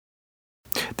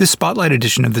This Spotlight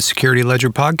edition of the Security Ledger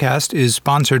podcast is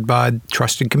sponsored by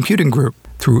Trusted Computing Group.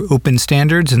 Through open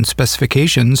standards and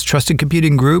specifications, Trusted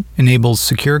Computing Group enables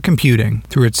secure computing.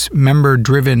 Through its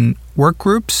member-driven work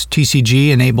groups,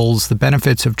 TCG enables the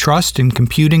benefits of trust in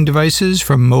computing devices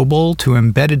from mobile to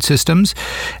embedded systems,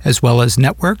 as well as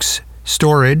networks,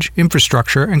 storage,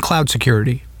 infrastructure, and cloud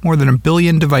security. More than 1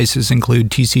 billion devices include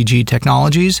TCG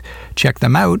technologies. Check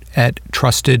them out at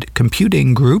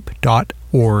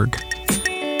trustedcomputinggroup.org.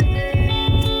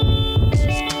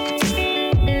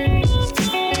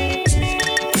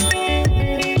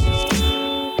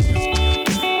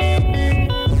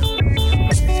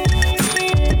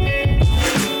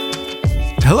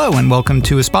 Hello and welcome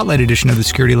to a Spotlight edition of the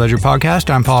Security Ledger podcast.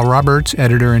 I'm Paul Roberts,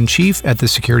 Editor-in-Chief at the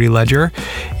Security Ledger.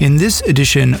 In this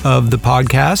edition of the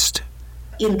podcast,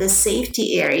 in the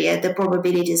safety area, the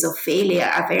probabilities of failure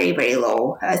are very, very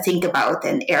low. Think about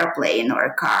an airplane or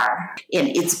a car and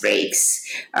its brakes.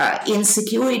 In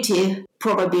security,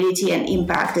 probability and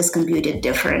impact is computed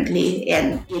differently,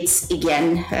 and it's,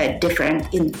 again,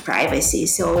 different in privacy.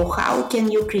 So how can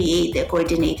you create a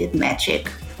coordinated metric?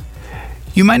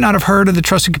 You might not have heard of the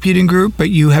Trusted Computing Group, but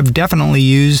you have definitely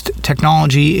used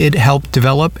technology it helped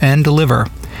develop and deliver.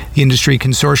 The industry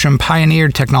consortium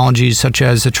pioneered technologies such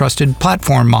as the trusted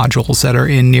platform modules that are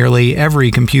in nearly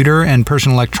every computer and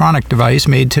personal electronic device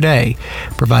made today,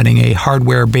 providing a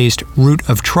hardware-based root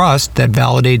of trust that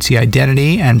validates the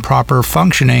identity and proper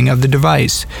functioning of the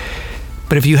device.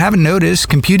 But if you haven't noticed,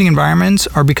 computing environments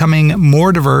are becoming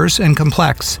more diverse and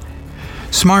complex.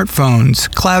 Smartphones,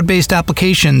 cloud-based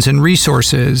applications and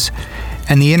resources,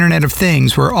 and the Internet of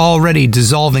Things were already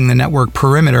dissolving the network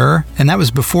perimeter, and that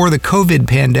was before the COVID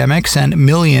pandemic sent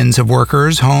millions of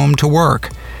workers home to work.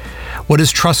 What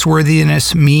does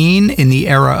trustworthiness mean in the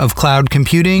era of cloud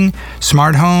computing,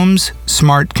 smart homes,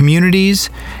 smart communities,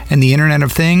 and the Internet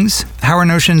of Things? How are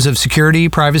notions of security,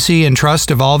 privacy, and trust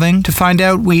evolving? To find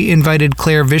out, we invited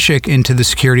Claire Vishik into the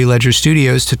Security Ledger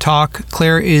studios to talk.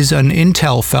 Claire is an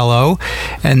Intel Fellow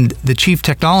and the Chief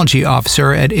Technology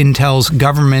Officer at Intel's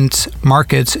Government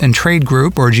Markets and Trade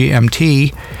Group, or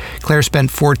GMT. Claire spent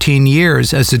 14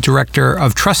 years as the Director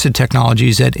of Trusted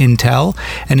Technologies at Intel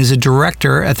and is a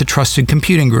Director at the Trusted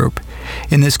Computing Group.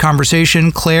 In this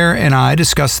conversation, Claire and I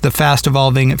discussed the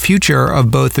fast-evolving future of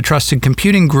both the Trusted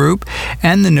Computing Group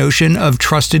and the notion of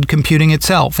trusted computing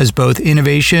itself, as both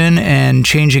innovation and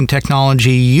changing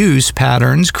technology use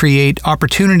patterns create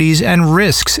opportunities and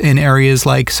risks in areas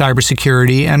like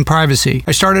cybersecurity and privacy.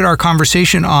 I started our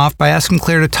conversation off by asking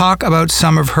Claire to talk about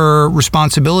some of her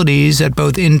responsibilities at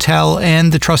both Intel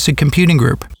and the Trusted Computing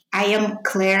Group. I am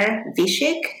Claire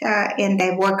Vishik, and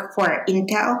I work for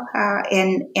Intel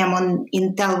and am an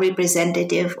Intel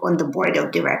representative on the board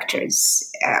of directors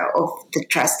of the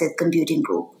Trusted Computing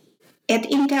Group. At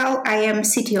Intel, I am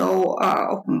CTO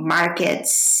of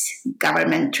Markets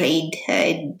Government Trade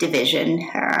Division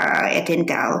at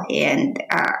Intel, and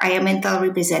I am Intel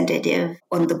representative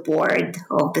on the board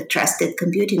of the Trusted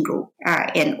Computing Group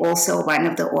and also one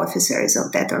of the officers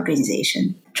of that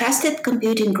organization. Trusted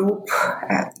Computing Group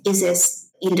is a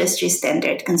industry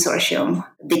standard consortium.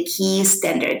 The key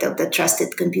standard of the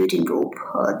Trusted Computing Group,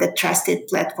 the Trusted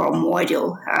Platform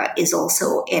Module, is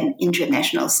also an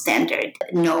international standard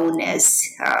known as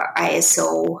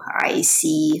ISO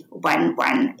IC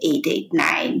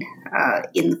 11889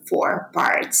 in 4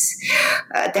 parts.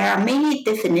 There are many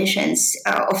definitions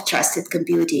of trusted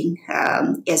computing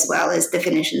as well as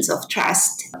definitions of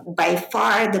trust. By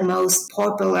far, the most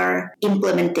popular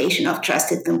implementation of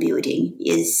trusted computing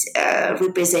is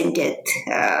represented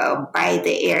by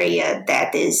the area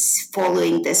that is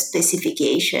following the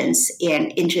specifications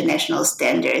and international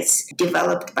standards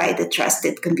developed by the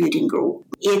Trusted Computing Group.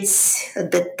 It's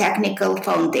the technical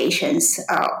foundations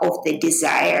of the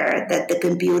desire that the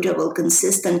computer will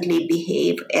consistently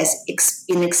behave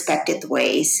in expected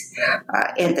ways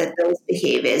and that those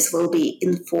behaviors will be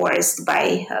enforced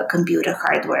by computer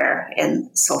hardware and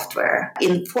software.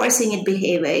 Enforcing its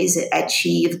behavior is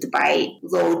achieved by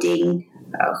loading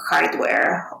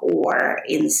hardware or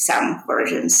in some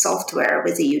versions software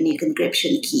with a unique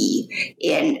encryption key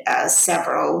and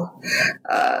several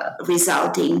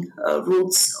resulting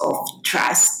roots of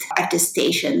trust,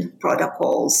 attestation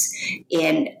protocols,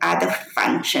 and other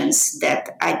functions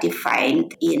that are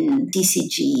defined in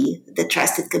TCG, the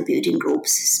Trusted Computing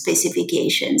Group's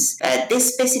specifications.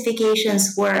 These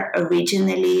specifications were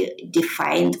originally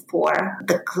defined for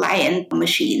the client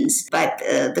machines, but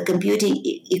the computing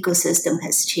ecosystem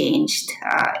has changed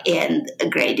and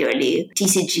gradually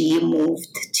TCG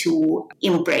moved to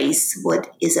embrace what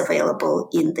is available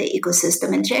in the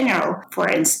ecosystem in general. For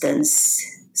instance,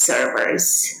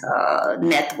 servers,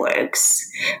 networks,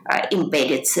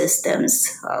 embedded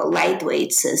systems,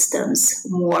 lightweight systems,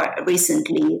 more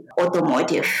recently,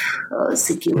 automotive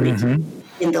security,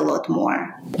 and a lot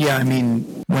more. Yeah, I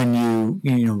mean, when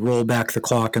you roll back the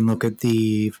clock and look at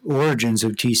the origins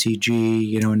of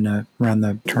TCG, around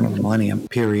the turn of the millennium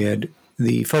period,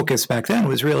 the focus back then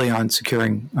was really on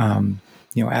securing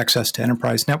access to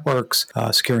enterprise networks,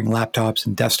 securing laptops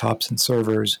and desktops and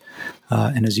servers,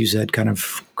 and as you said, kind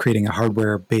of creating a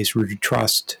hardware-based rooted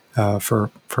trust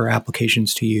for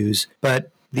applications to use.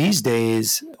 But these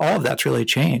days, all of that's really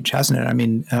changed, hasn't it? I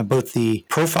mean, both the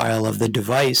profile of the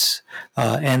device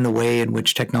and the way in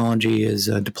which technology is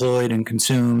deployed and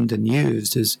consumed and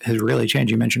used has really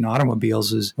changed. You mentioned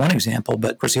automobiles as one example,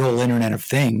 but of course, the whole Internet of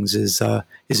Things is a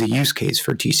use case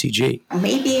for TCG.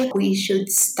 Maybe we should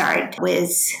start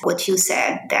with what you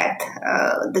said, that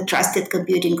the Trusted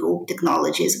Computing Group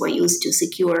technologies were used to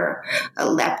secure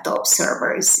laptop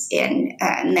servers and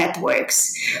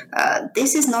networks.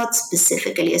 This is not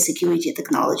specifically a security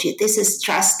technology. This is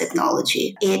trust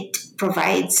technology. It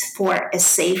provides for a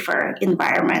safer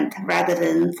environment rather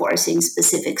than enforcing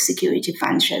specific security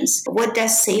functions. What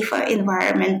does safer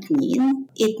environment mean?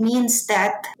 It means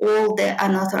that all the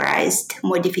unauthorized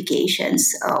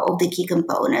modifications of the key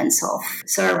components of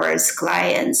servers,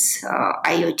 clients,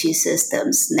 IoT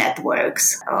systems,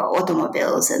 networks,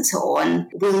 automobiles, and so on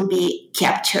will be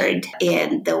captured,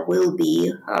 and there will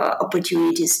be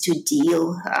opportunities to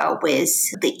deal with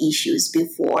the issues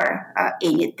before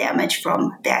any damage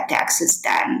from the attacks is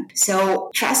done. So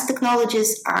trust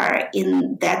technologies are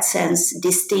in that sense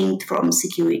distinct from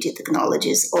security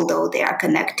technologies, although they are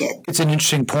connected. It's an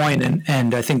interesting point,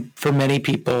 and I think for many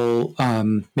people,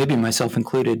 maybe myself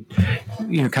included,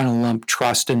 kind of lump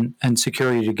trust and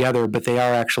security together, but they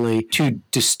are actually two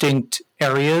distinct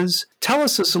areas. Tell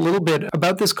us a little bit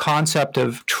about this concept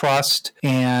of trust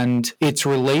and its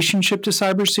relationship to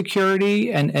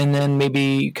cybersecurity, and then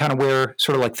maybe kind of where,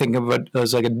 sort of like think of it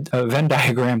as like a Venn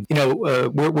diagram,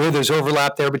 where there's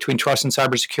overlap there between trust and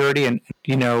cybersecurity, and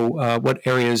what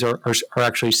areas are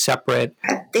actually separate.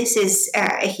 This is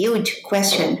a huge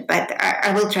question, but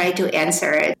I will try to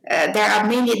answer it. There are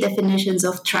many definitions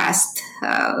of trust,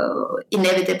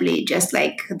 inevitably, just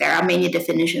like there are many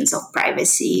definitions of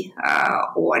privacy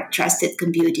or trusted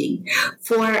computing.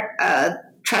 For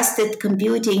trusted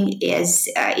computing, as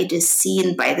it is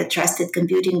seen by the Trusted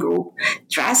Computing Group,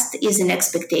 trust is an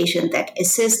expectation that a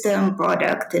system,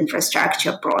 product,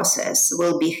 infrastructure, process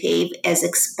will behave as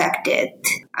expected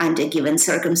under given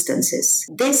circumstances.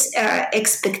 This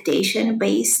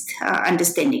expectation-based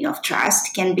understanding of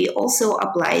trust can be also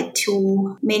applied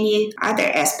to many other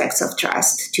aspects of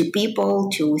trust, to people,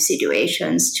 to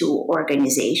situations, to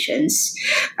organizations.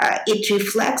 It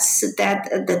reflects that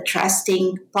the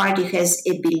trusting party has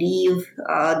a belief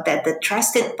that the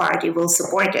trusted party will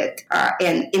support it.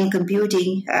 And in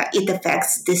computing, it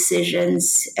affects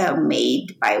decisions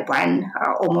made by one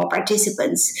or more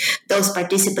participants. Those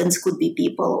participants could be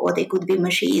people, or they could be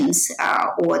machines,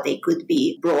 or they could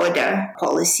be broader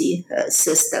policy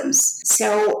systems.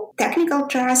 So technical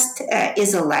trust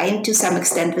is aligned to some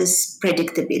extent with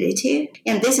predictability,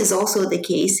 and this is also the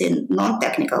case in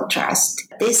non-technical trust.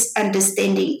 This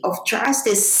understanding of trust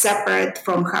is separate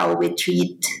from how we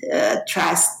treat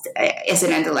trust as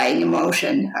an underlying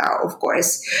emotion, of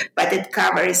course, but it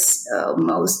covers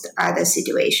most other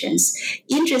situations.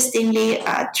 Interestingly,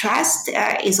 trust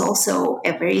is also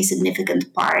a very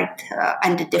significant part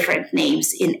under different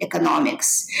names in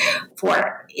economics.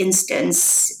 For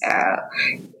instance,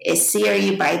 a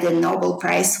theory by the Nobel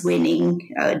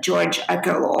Prize-winning George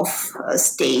Akerlof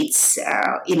states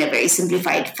in a very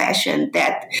simplified fashion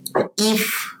that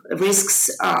if risks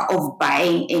of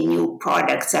buying a new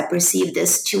product are perceived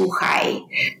as too high,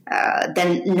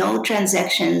 then no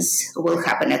transactions will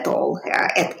happen at all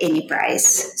at any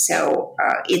price. So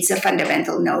it's a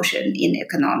fundamental notion in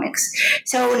economics.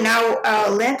 So now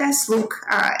let us look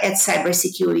at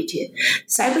cybersecurity.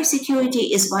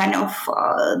 Cybersecurity is one of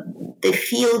the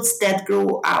fields that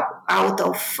grew up out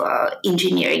of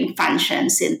engineering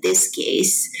functions, in this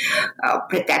case,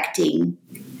 protecting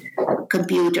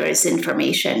computers,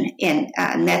 information, and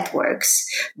networks.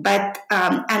 But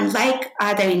unlike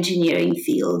other engineering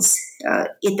fields,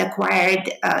 it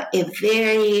acquired a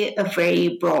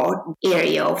very broad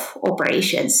area of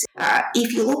operations.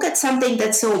 If you look at something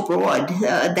that's so broad,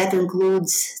 that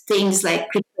includes things like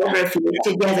cryptography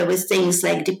together with things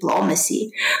like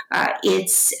diplomacy,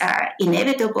 it's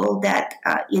inevitable that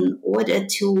in order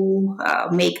to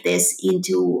make this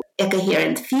into a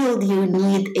coherent field, you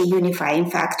need a unifying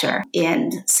factor.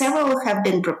 And several have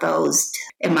been proposed,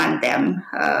 among them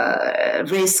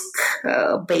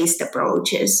risk-based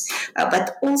approaches,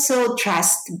 but also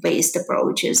trust-based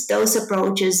approaches. Those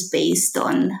approaches based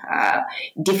on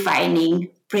defining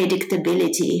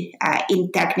predictability in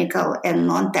technical and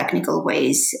non-technical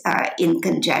ways in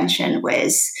conjunction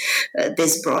with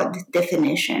this broad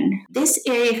definition. This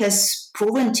area has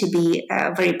proven to be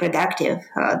very productive.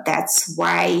 That's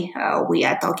why we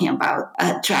are talking about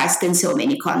trust in so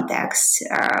many contexts,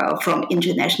 from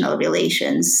international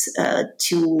relations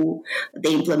to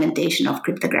the implementation of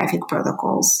cryptographic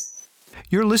protocols.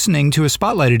 You're listening to a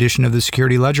Spotlight edition of the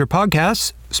Security Ledger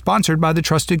podcast, sponsored by the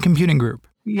Trusted Computing Group.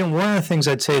 One of the things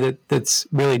I'd say that's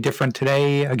really different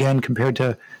today, again, compared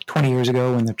to 20 years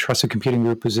ago when the Trusted Computing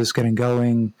Group was just getting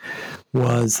going,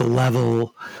 was the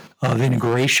level of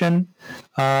integration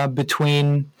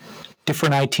between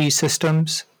different IT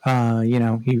systems.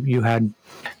 You had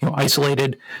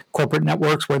isolated corporate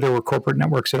networks where there were corporate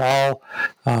networks at all,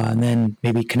 and then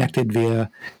maybe connected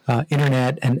via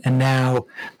internet, and now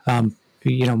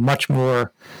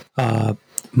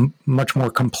much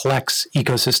more complex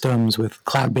ecosystems with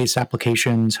cloud-based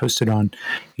applications hosted on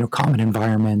common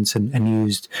environments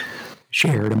and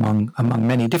shared among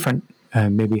many different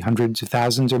maybe hundreds of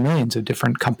thousands or millions of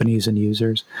different companies and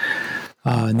users.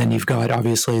 And then you've got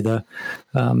obviously the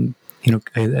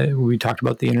we talked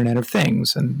about the Internet of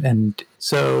Things, and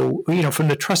so from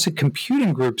the Trusted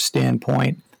Computing Group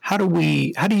standpoint, how do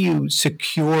you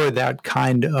secure that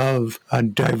kind of a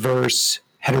diverse,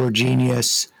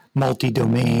 heterogeneous,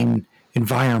 multi-domain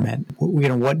environment?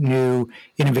 What new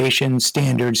innovations,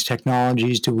 standards,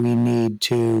 technologies do we need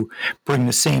to bring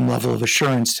the same level of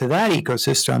assurance to that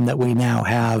ecosystem that we now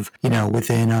have,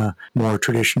 within a more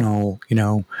traditional,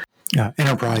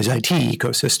 enterprise IT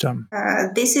ecosystem?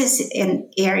 This is an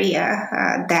area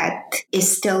that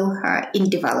is still in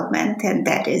development, and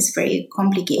that is very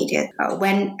complicated.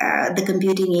 When the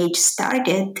computing age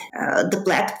started, the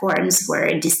platforms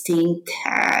were distinct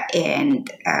and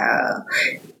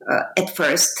at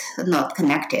first not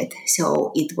connected.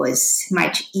 So it was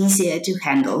much easier to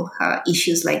handle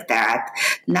issues like that.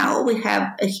 Now we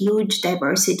have a huge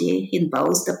diversity in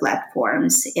both the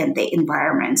platforms and the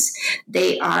environments.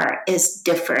 They are as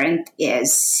different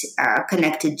as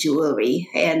connected jewelry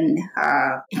and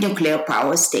nuclear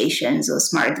power stations or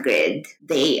smart grid.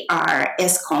 They are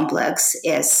as complex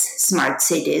as smart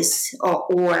cities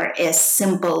or as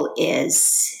simple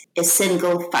as a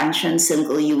single function,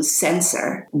 single use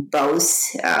sensor.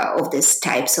 Both of these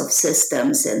types of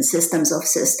systems and systems of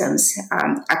systems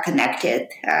are connected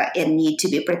and need to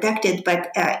be protected, but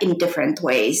in different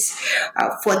ways.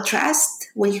 For trust,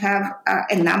 we have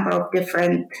a number of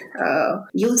different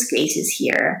use cases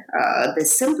here. The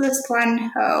simplest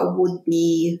one would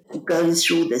be going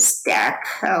through the stack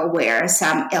where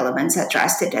some elements are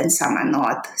trusted and some are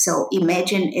not. So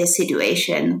imagine a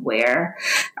situation where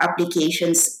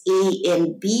applications A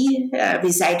and B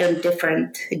reside on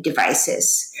different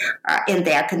devices, and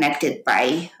they are connected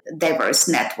by diverse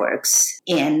networks,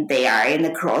 and they are in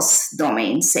a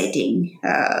cross-domain setting.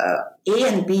 A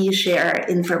and B share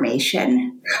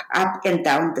information up and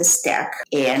down the stack,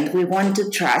 and we want to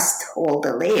trust all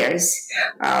the layers.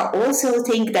 Also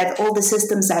think that all the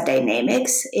systems are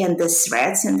dynamics, and the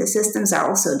threads in the systems are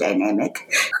also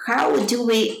dynamic. How do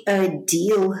we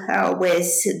deal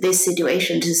with these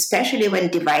situations, especially when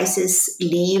devices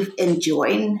leave and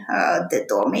join the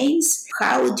domains?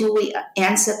 How do we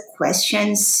answer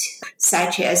questions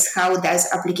such as how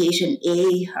does application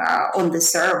A on the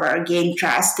server gain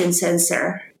trust in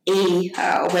sensor A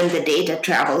when the data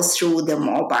travels through the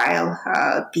mobile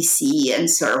PC and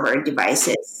server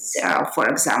devices, for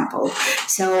example.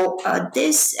 So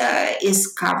this is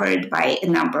covered by a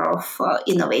number of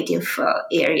innovative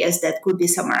areas that could be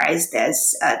summarized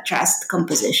as trust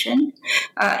composition,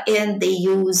 and they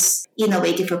use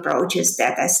innovative approaches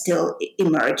that are still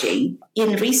emerging.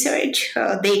 In research,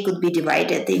 they could be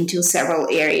divided into several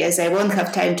areas. I won't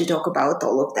have time to talk about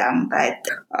all of them, but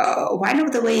one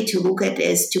of the ways to look at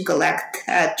is to collect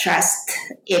trust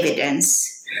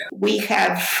evidence. We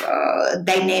have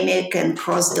dynamic and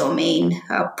cross-domain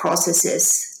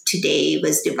processes today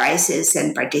with devices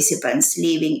and participants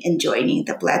leaving and joining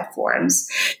the platforms.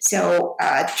 So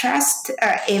trust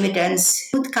evidence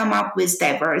could come up with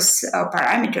diverse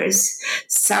parameters,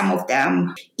 some of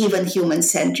them even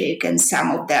human-centric and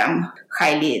some of them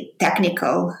highly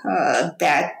technical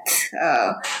that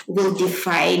will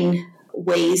define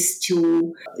ways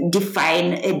to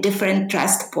define a different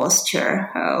trust posture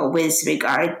with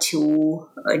regard to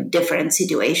different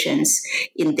situations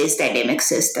in these dynamic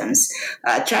systems.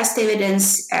 Trust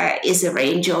evidence is a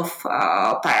range of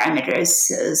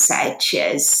parameters such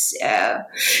as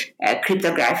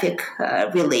cryptographic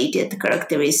related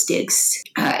characteristics,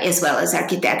 as well as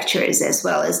architectures, as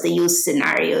well as the use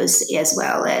scenarios, as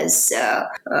well as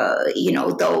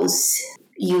those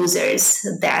users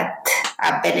that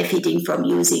are benefiting from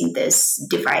using these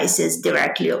devices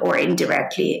directly or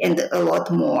indirectly, and a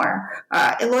lot more.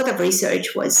 A lot of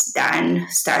research was done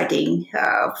starting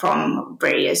from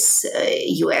various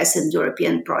US and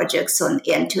European projects on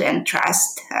end-to-end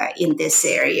trust in this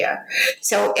area.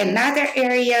 So another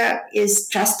area is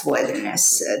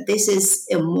trustworthiness. This is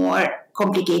a more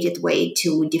complicated way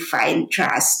to define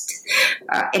trust.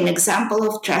 An example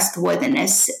of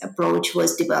trustworthiness approach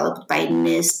was developed by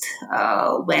NIST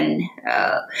when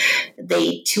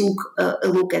they took a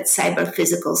look at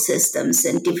cyber-physical systems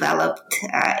and developed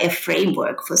a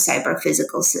framework for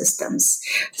cyber-physical systems.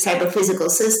 Cyber-physical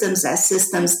systems are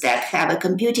systems that have a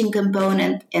computing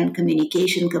component and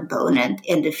communication component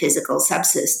and a physical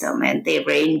subsystem, and they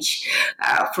range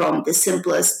from the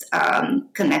simplest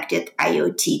connected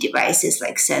IoT devices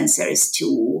like sensors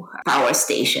to power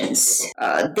stations.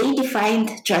 They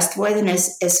defined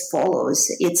trustworthiness as follows.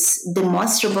 It's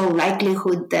demonstrable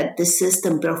likelihood that the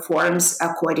system performs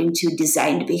according to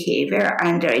designed behavior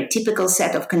under a typical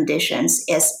set of conditions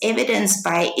as evidenced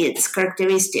by its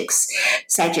characteristics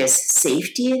such as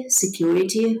safety,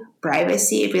 security,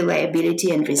 privacy, reliability,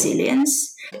 and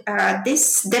resilience.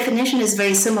 This definition is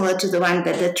very similar to the one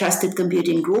that the Trusted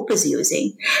Computing Group is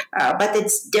using, but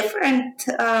it's different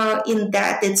in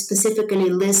that it specifically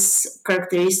lists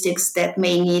characteristics that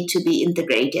may need to be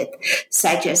integrated,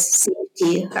 such as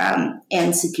safety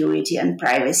and security and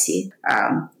privacy,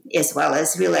 as well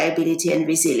as reliability and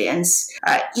resilience.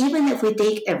 Even if we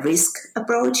take a risk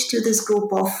approach to this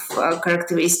group of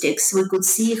characteristics, we could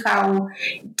see how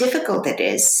difficult it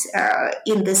is.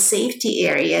 In the safety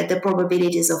area, the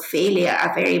probabilities of failure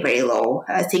are very, very low.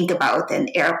 Think about an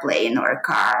airplane or a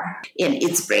car and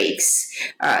its brakes.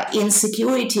 In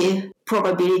security,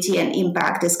 probability and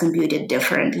impact is computed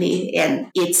differently, and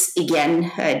it's again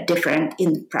different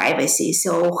in privacy.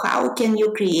 So how can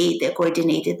you create a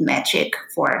coordinated metric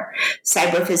for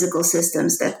cyber physical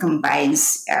systems that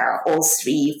combines all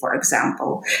three, for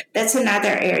example? That's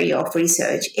another area of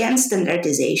research and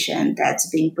standardization that's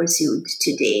being pursued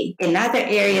today. Another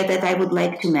area that I would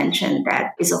like to mention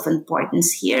that is of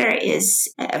importance here is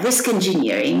risk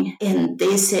engineering, and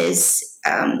this is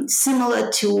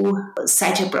similar to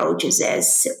such approaches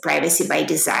as privacy by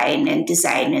design and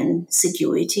design and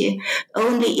security,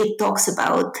 only it talks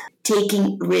about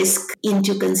taking risk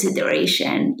into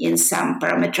consideration in some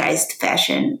parameterized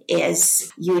fashion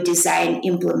as you design,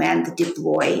 implement,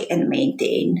 deploy, and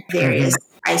maintain various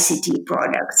ICT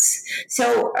products.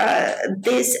 So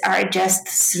these are just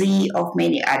three of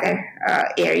many other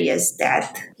areas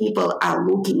that people are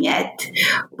looking at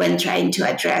when trying to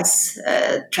address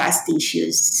trust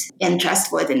issues and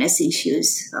trustworthiness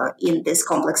issues in these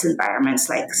complex environments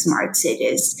like smart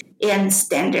cities. And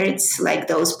standards like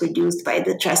those produced by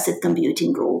the Trusted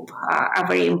Computing Group are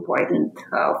very important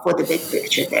for the big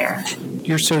picture there.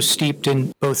 You're so steeped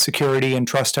in both security and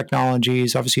trust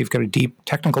technologies. Obviously, you've got a deep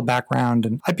technical background.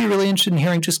 And I'd be really interested in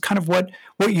hearing just kind of what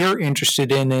you're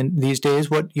interested in these days,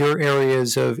 what your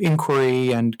areas of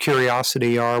inquiry and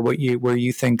curiosity are, where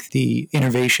you think the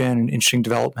innovation and interesting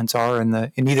developments are in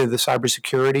either the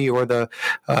cybersecurity or the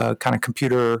kind of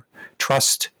computer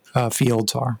trust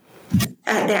fields are.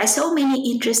 There are so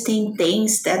many interesting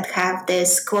things that have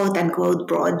this quote-unquote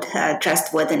broad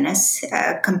trustworthiness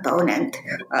component.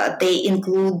 They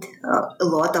include a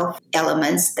lot of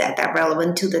elements that are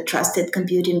relevant to the Trusted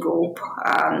Computing Group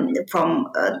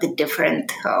from the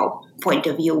different point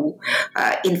of view.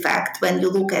 In fact, when you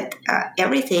look at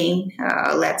everything,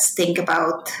 let's think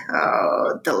about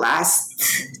the last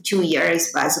 2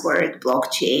 years buzzword,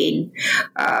 blockchain,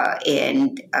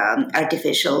 and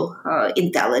artificial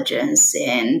intelligence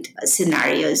and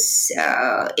scenarios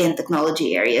in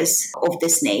technology areas of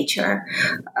this nature.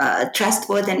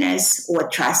 Trustworthiness or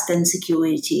trust and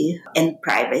security and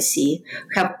privacy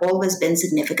have always been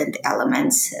significant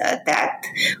elements that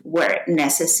were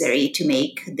necessary to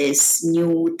make this makes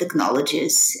new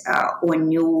technologies or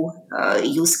new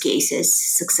use cases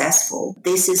successful.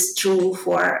 This is true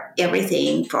for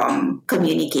everything from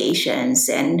communications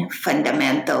and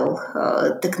fundamental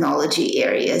technology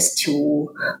areas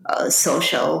to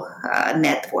social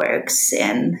networks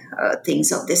and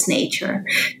things of this nature.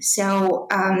 So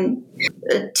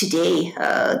today,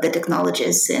 the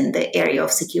technologists in the area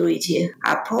of security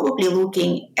are probably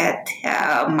looking at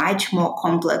a much more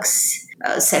complex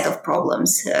set of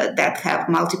problems that have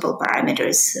multiple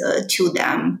parameters to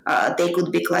them. They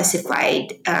could be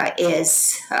classified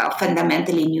as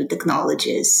fundamentally new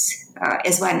technologies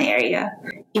as one area.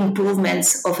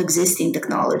 Improvements of existing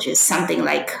technologies, something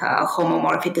like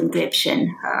homomorphic encryption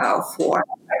for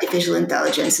artificial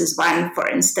intelligence is one, for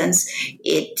instance.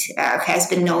 It has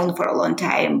been known for a long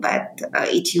time, but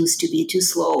it used to be too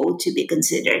slow to be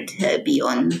considered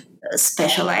beyond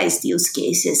specialized use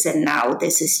cases, and now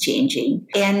this is changing.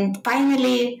 And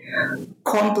finally,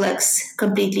 complex,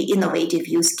 completely innovative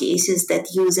use cases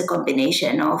that use a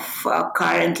combination of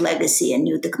current legacy and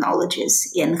new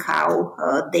technologies in how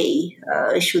they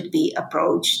should be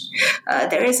approached.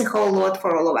 There is a whole lot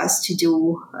for all of us to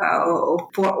do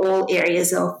for all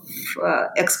areas of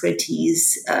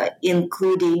expertise,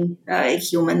 including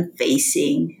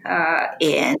human-facing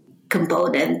and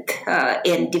component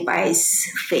and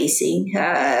device-facing.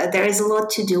 There is a lot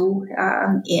to do,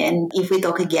 and if we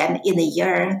talk again in a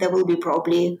year, there will be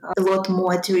probably a lot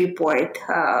more to report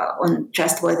on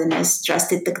trustworthiness,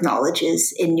 trusted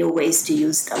technologies, and new ways to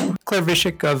use them. Claire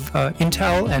Vishik of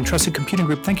Intel and Trusted Computing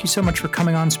Group, thank you so much for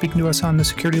coming on and speaking to us on the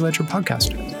Security Ledger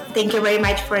podcast. Thank you very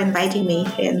much for inviting me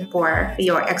and for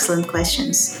your excellent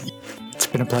questions. It's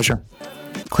been a pleasure.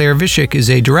 Claire Vishik is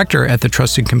a director at the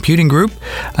Trusted Computing Group,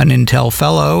 an Intel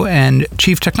Fellow, and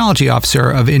Chief Technology Officer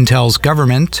of Intel's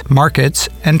Government, Markets,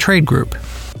 and Trade Group.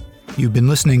 You've been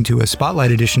listening to a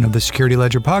Spotlight edition of the Security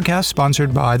Ledger podcast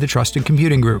sponsored by the Trusted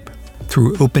Computing Group.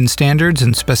 Through open standards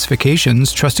and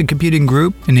specifications, Trusted Computing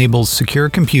Group enables secure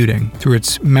computing. Through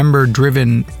its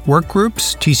member-driven work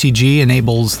groups, TCG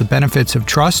enables the benefits of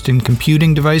trust in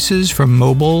computing devices from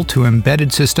mobile to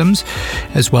embedded systems,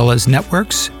 as well as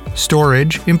networks,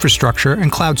 storage, infrastructure,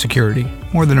 and cloud security.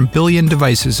 More than 1 billion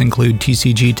devices include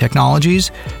TCG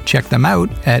technologies. Check them out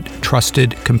at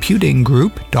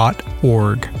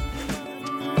trustedcomputinggroup.org.